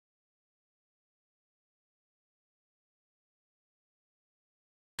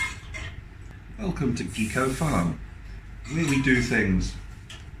Welcome to Geeko Farm, where we do things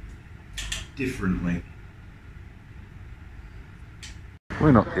differently.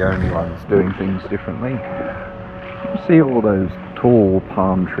 We're not the only ones doing things differently. You see all those tall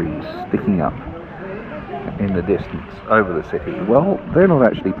palm trees sticking up in the distance over the city? Well, they're not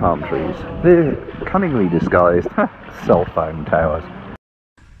actually palm trees. They're cunningly disguised cell phone towers.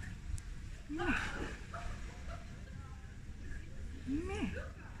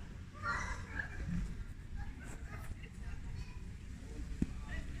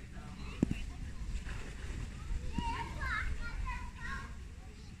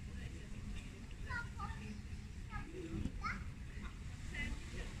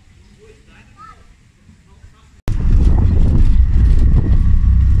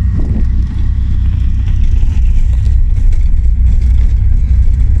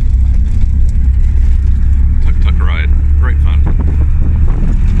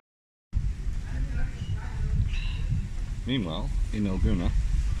 Meanwhile, in Gouna,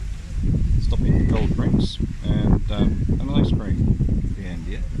 stopping for cold drinks and an ice cream at the end,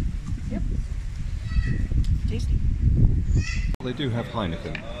 yeah? Yep. Tasty. They do have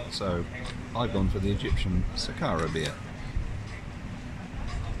Heineken, so I've gone for the Egyptian Sakara beer.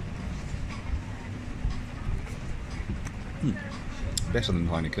 Better than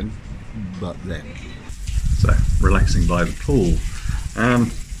Heineken, but then. So, relaxing by the pool.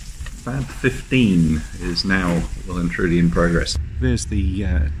 FAB15 is now well and truly in progress. There's the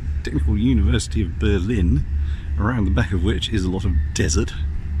Technical University of Berlin, around the back of which is a lot of desert,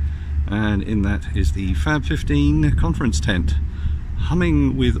 and in that is the FAB15 conference tent,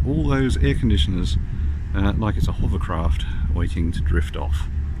 humming with all those air conditioners like it's a hovercraft waiting to drift off.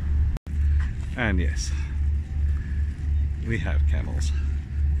 And yes, we have camels.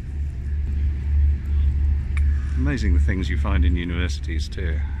 Amazing the things you find in universities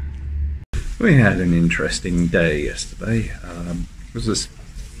too. We had an interesting day yesterday. It was this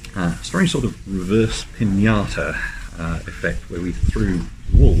strange sort of reverse pinata effect where we threw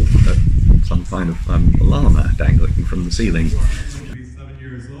wool at some kind of llama dangling from the ceiling. She's 7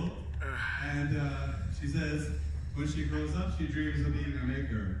 years old, and she says when she grows up she dreams of being a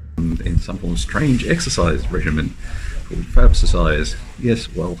maker. In some form of strange exercise regimen called FAB15. Yes,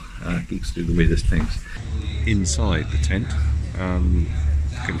 well, geeks do the weirdest things. Inside the tent, you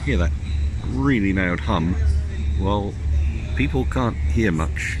can hear that really loud hum. Well, people can't hear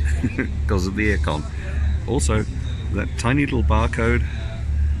much because of the aircon. Also, that tiny little barcode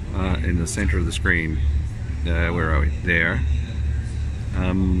in the center of the screen, where are we? There,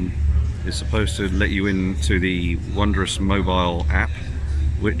 is supposed to let you into the wondrous mobile app,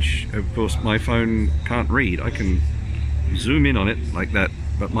 which of course my phone can't read. I can zoom in on it like that,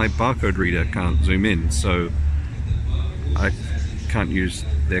 but my barcode reader can't zoom in, so I can't use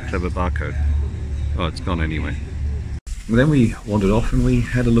their clever barcode. Oh, it's gone anyway. Then we wandered off and we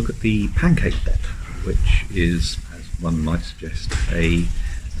had a look at the pancake bot, which is, as one might suggest, a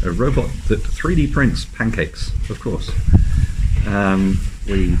robot that 3D prints pancakes, of course.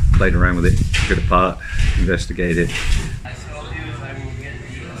 We played around with it, took it apart, investigated. So what I'll do is I will get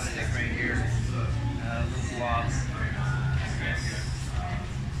the stick right here, little blobs.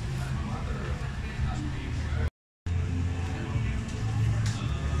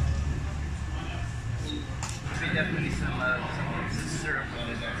 Definitely some syrup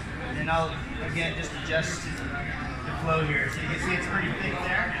with it. And then I'll again just adjust the flow here. So you can see it's pretty thick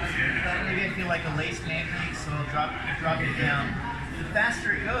there. Maybe I feel like a lace pancake, so I'll drop it down. The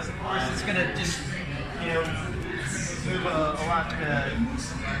faster it goes, of course, it's gonna just move a lot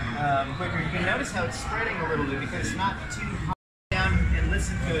quicker. You can notice how it's spreading a little bit because it's not too hot. Down and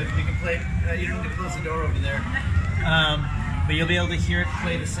listen to it. You can play. You don't need to close the door over there, but you'll be able to hear it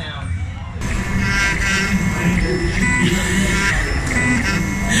play the sound.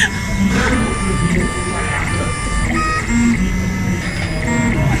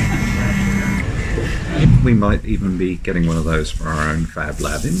 We might even be getting one of those for our own Fab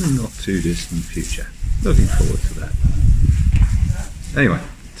Lab in the not too distant future. Looking forward to that. Anyway,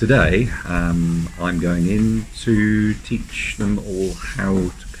 today I'm going in to teach them all how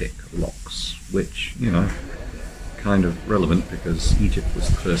to pick locks, which, you know, kind of relevant because Egypt was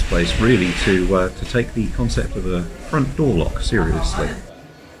the first place really to take the concept of a front door lock seriously.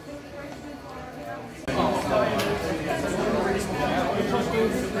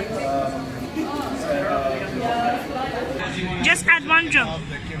 Just add one drum.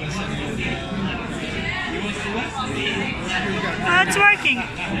 Oh, it's working.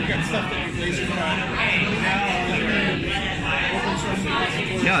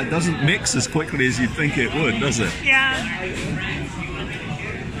 Yeah, it doesn't mix as quickly as you'd think it would, does it? Yeah.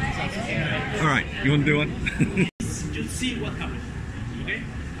 Alright, you want to do one? Just see what happens. Okay?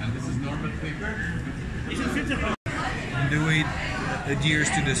 And this is normal paper. This is filter. The way it adheres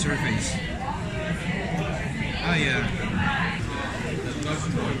to the surface. Ah, yeah.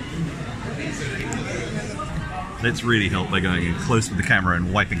 Let's really help by going in close with the camera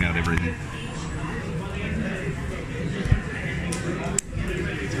and wiping out everything.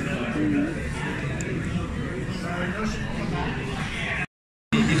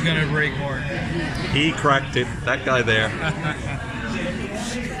 He's gonna break more. He cracked it, that guy there.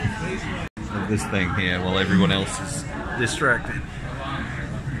 This thing here while everyone else is distracted.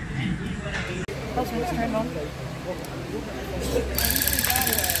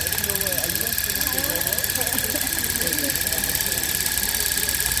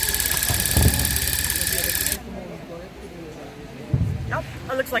 Nope,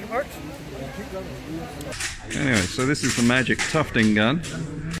 that looks like it works. Anyway, so this is the magic tufting gun.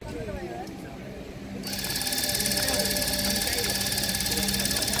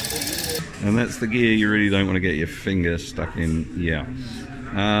 And that's the gear you really don't want to get your finger stuck in. Yeah.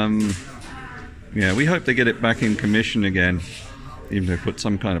 Yeah, we hope they get it back in commission again. Even if they put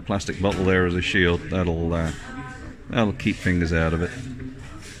some kind of plastic bottle there as a shield, that'll keep fingers out of it.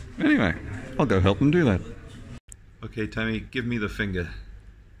 Anyway, I'll go help them do that. Okay, Tammy, give me the finger.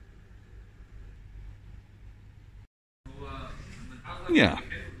 Yeah,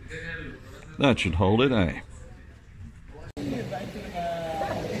 that should hold it, eh?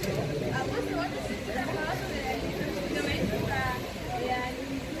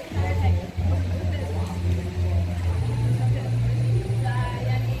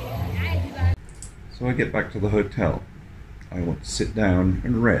 So I get back to the hotel. I want to sit down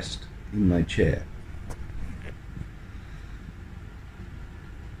and rest in my chair.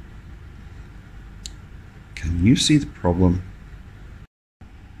 Can you see the problem?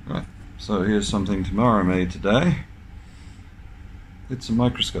 Right, so here's something Tamara made today. It's a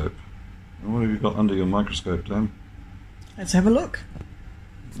microscope. And what have you got under your microscope, Tam? Let's have a look.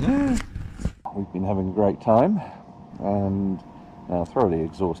 Yeah. We've been having a great time and now thoroughly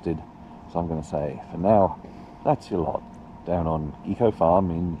exhausted. So I'm going to say, for now, that's your lot down on Geeko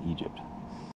Farm in Egypt.